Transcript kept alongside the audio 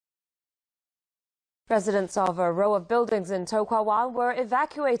Residents of a row of buildings in Takewaki were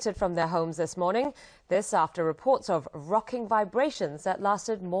evacuated from their homes this morning. This after reports of rocking vibrations that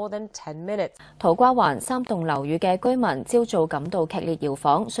lasted more than 10 minutes. 土瓜灣3棟樓宇嘅居民朝早感到劇烈搖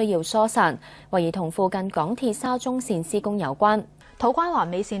晃，需要疏散，懷疑同附近港鐵沙中線施工有關。土瓜灣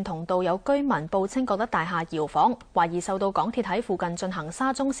美線同道有居民報稱覺得大廈搖晃，懷疑受到港鐵喺附近進行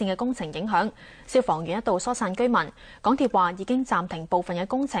沙中線嘅工程影響。消防員一度疏散居民，港鐵話已經暫停部分嘅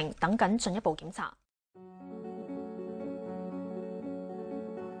工程，等緊進一步檢查。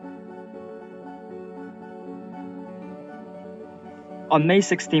On May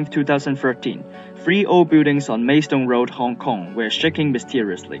 16, 2013, 3 old buildings on Maidstone Road, Hong Kong were shaking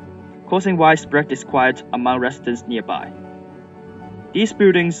mysteriously, causing widespread disquiet among residents nearby. These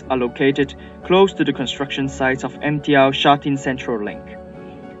buildings are located close to the construction sites of MTR Sha Tin Central Link.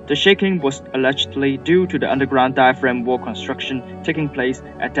 The shaking was allegedly due to the underground diaphragm wall construction taking place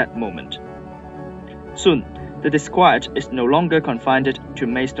at that moment. Soon, the disquiet is no longer confined to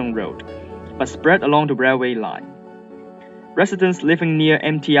Maidstone Road, but spread along the railway line. Residents living near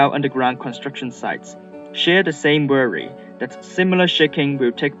MTR underground construction sites share the same worry that similar shaking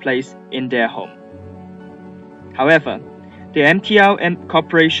will take place in their home. However, the MTR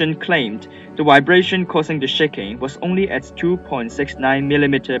Corporation claimed the vibration causing the shaking was only at 2.69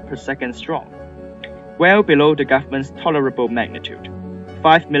 mm per second strong, well below the government's tolerable magnitude,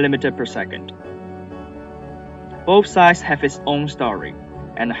 5 mm per second. Both sides have its own story,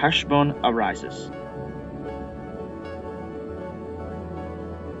 and a hush-moan arises.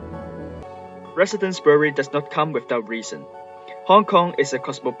 Residents' worry does not come without reason. Hong Kong is a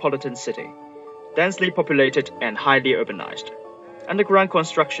cosmopolitan city, densely populated and highly urbanized. Underground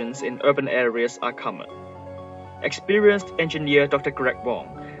constructions in urban areas are common. Experienced engineer Dr. Greg Wong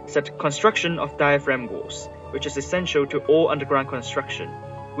said construction of diaphragm walls, which is essential to all underground construction,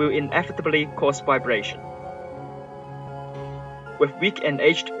 will inevitably cause vibration. With weak and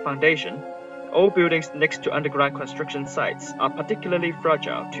aged foundation, all buildings next to underground construction sites are particularly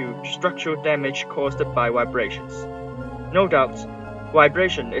fragile to structural damage caused by vibrations. No doubt,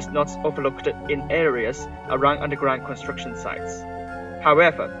 vibration is not overlooked in areas around underground construction sites.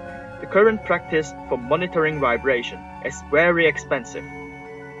 However, the current practice for monitoring vibration is very expensive,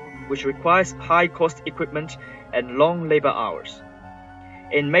 which requires high-cost equipment and long labor hours.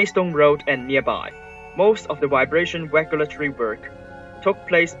 In Maidstone Road and nearby, most of the vibration regulatory work took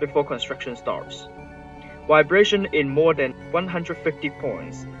place before construction starts. Vibration in more than 150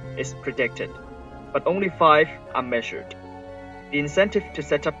 points is predicted, but only 5 are measured. The incentive to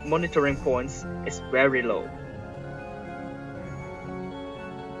set up monitoring points is very low.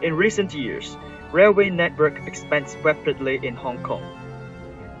 In recent years, railway network expands rapidly in Hong Kong.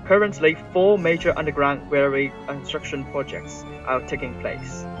 Currently, 4 major underground railway construction projects are taking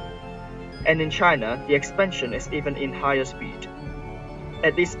place. And in China, the expansion is even in higher speed.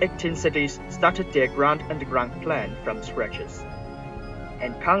 At least 18 cities started their ground underground plan from scratches,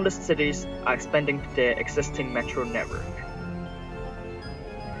 and countless cities are expanding their existing metro network.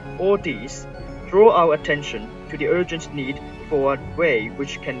 All these draw our attention to the urgent need for a way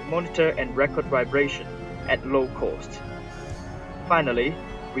which can monitor and record vibration at low cost. Finally,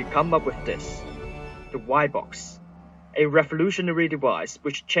 we come up with this, the Y-Box, a revolutionary device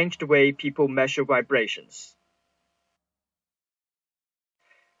which changed the way people measure vibrations.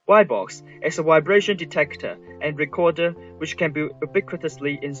 Y-Box is a vibration detector and recorder which can be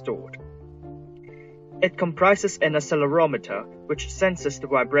ubiquitously installed. It comprises an accelerometer which senses the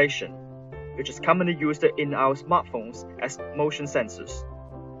vibration, which is commonly used in our smartphones as motion sensors.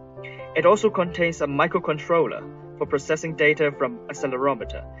 It also contains a microcontroller for processing data from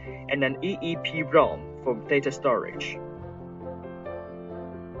accelerometer and an EEPROM for data storage.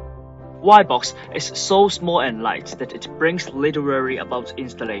 Y-Box is so small and light that it brings little worry about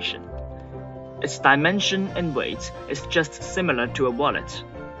installation. Its dimension and weight is just similar to a wallet.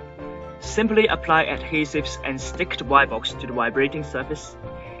 Simply apply adhesives and stick the Y-Box to the vibrating surface.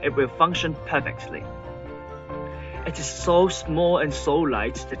 It will function perfectly. It is so small and so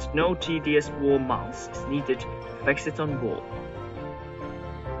light that no tedious wall mounts is needed to fix it on wall.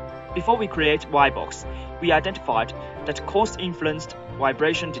 Before we create Y-Box, we identified that cost influenced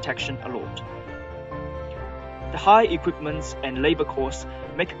vibration detection a lot. The high equipment and labor costs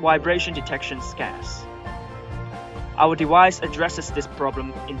make vibration detection scarce. Our device addresses this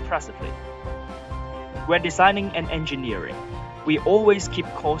problem impressively. When designing and engineering, we always keep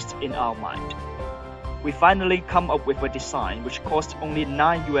costs in our mind. We finally come up with a design which costs only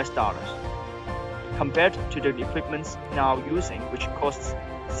 $9 compared to the equipment now using, which costs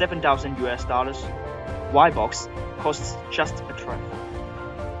 $7,000. Y-Box costs just a trifle.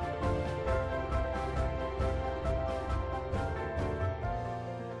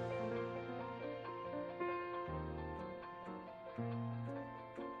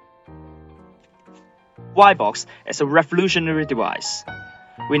 Y-box is a revolutionary device.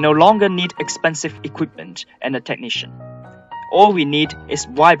 We no longer need expensive equipment and a technician. All we need is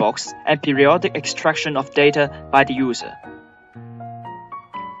Y-box and periodic extraction of data by the user.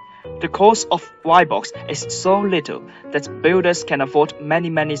 The cost of Y-box is so little that builders can afford many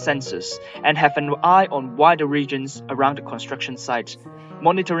sensors and have an eye on wider regions around the construction site,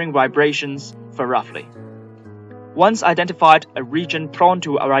 monitoring vibrations thoroughly. Once identified a region prone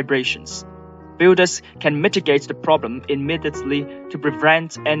to vibrations, builders can mitigate the problem immediately to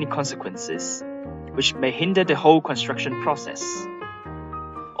prevent any consequences, which may hinder the whole construction process.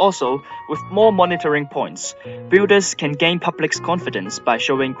 Also, with more monitoring points, builders can gain public's confidence by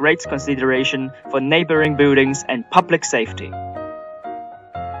showing great consideration for neighboring buildings and public safety.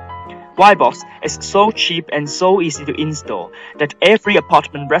 Y-box is so cheap and so easy to install that every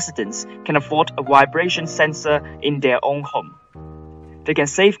apartment resident can afford a vibration sensor in their own home. They can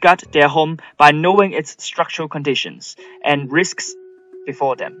safeguard their home by knowing its structural conditions and risks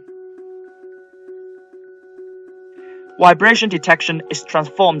before them. Vibration detection is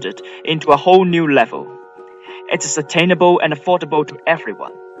transformed into a whole new level. It is attainable and affordable to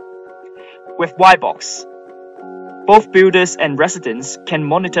everyone. With Y-box, both builders and residents can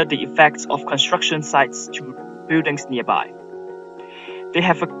monitor the effects of construction sites to buildings nearby. They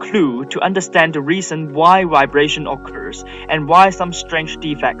have a clue to understand the reason why vibration occurs and why some strange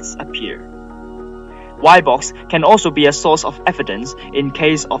defects appear. Y-box can also be a source of evidence in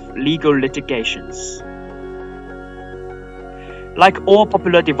case of legal litigations. Like all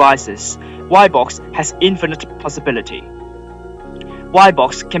popular devices, Y-box has infinite possibility.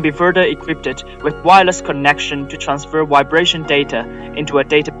 Y-box can be further equipped with wireless connection to transfer vibration data into a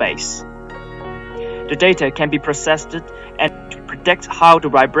database. The data can be processed and to predict how the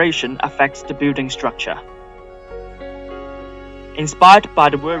vibration affects the building structure. Inspired by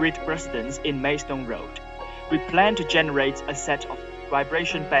the worried residents in Maidstone Road, we plan to generate a set of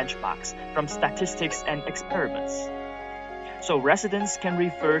vibration benchmarks from statistics and experiments. So residents can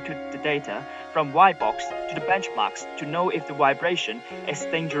refer to the data from Y-box to the benchmarks to know if the vibration is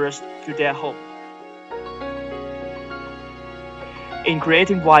dangerous to their home. In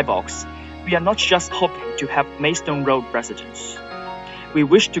creating Y-box, we are not just hoping to help Maidstone Road residents. We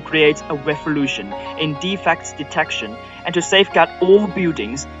wish to create a revolution in defects detection and to safeguard all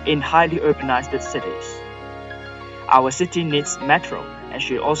buildings in highly urbanized cities. Our city needs metro and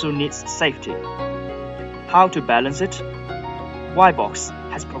she also needs safety. How to balance it? Y-box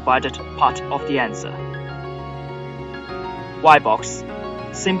has provided part of the answer. Y-box,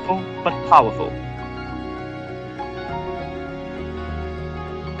 simple but powerful.